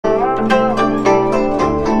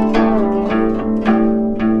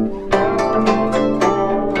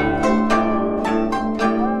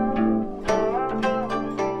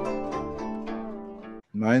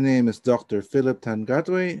Dr. Philip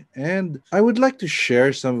Tan-Gatue, and I would like to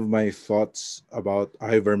share some of my thoughts about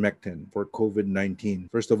ivermectin for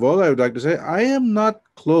COVID-19. First of all, I would like to say I am not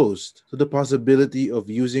closed to the possibility of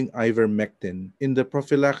using ivermectin in the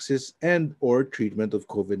prophylaxis and or treatment of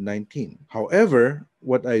COVID-19. However,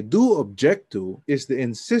 what I do object to is the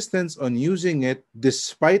insistence on using it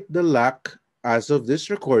despite the lack, as of this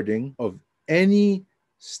recording, of any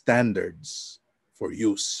standards for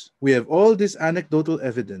use. We have all this anecdotal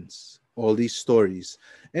evidence, all these stories,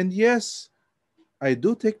 and yes, I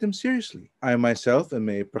do take them seriously. I myself am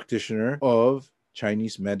a practitioner of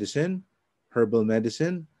Chinese medicine, herbal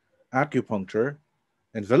medicine, acupuncture,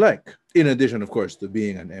 and the like, in addition, of course, to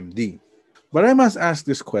being an MD. But I must ask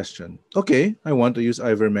this question. Okay, I want to use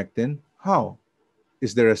ivermectin. How?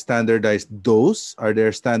 Is there a standardized dose? Are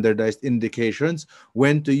there standardized indications?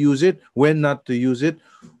 When to use it? When not to use it?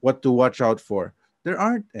 What to watch out for? There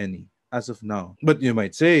aren't any as of now. But you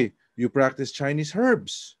might say, you practice Chinese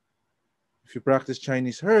herbs. If you practice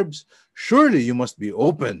Chinese herbs, surely you must be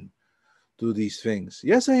open to these things.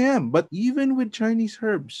 Yes, I am. But even with Chinese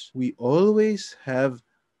herbs, we always have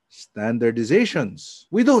standardizations.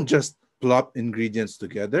 We don't just plop ingredients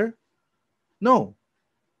together. No,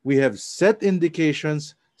 we have set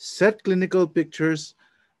indications, set clinical pictures,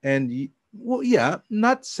 and, well, yeah,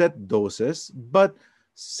 not set doses, but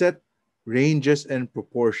set ranges and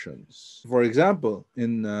proportions. For example,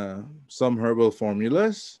 in some herbal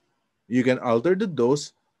formulas, you can alter the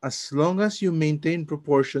dose as long as you maintain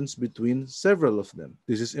proportions between several of them.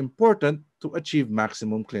 This is important to achieve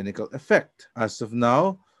maximum clinical effect. As of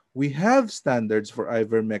now, we have standards for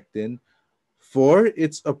ivermectin for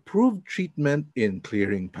its approved treatment in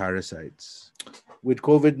clearing parasites. With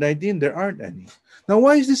COVID-19, there aren't any. Now,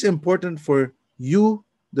 why is this important for you,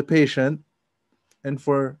 the patient, and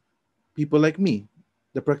for people like me,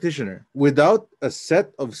 the practitioner? Without a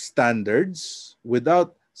set of standards,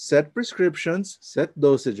 without set prescriptions, set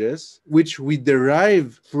dosages, which we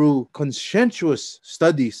derive through conscientious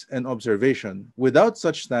studies and observation, without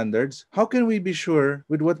such standards, how can we be sure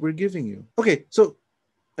with what we're giving you? Okay, so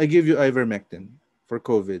I give you ivermectin for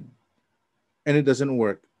COVID and it doesn't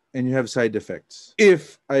work and you have side effects.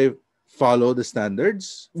 If I follow the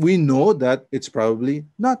standards, we know that it's probably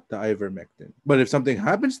not the ivermectin. But if something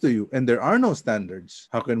happens to you and there are no standards,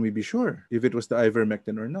 how can we be sure if it was the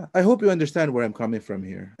ivermectin or not? I hope you understand where I'm coming from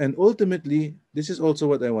here. And ultimately, this is also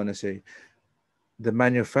what I want to say. The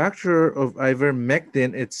manufacturer of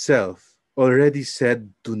ivermectin itself already said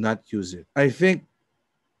do not use it. I think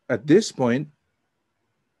at this point,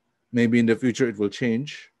 maybe in the future it will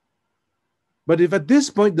change. But if at this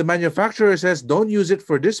point the manufacturer says don't use it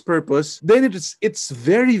for this purpose, then it's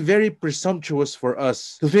very, very presumptuous for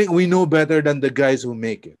us to think we know better than the guys who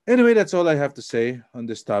make it. Anyway, that's all I have to say on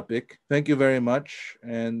this topic. Thank you very much,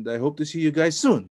 and I hope to see you guys soon.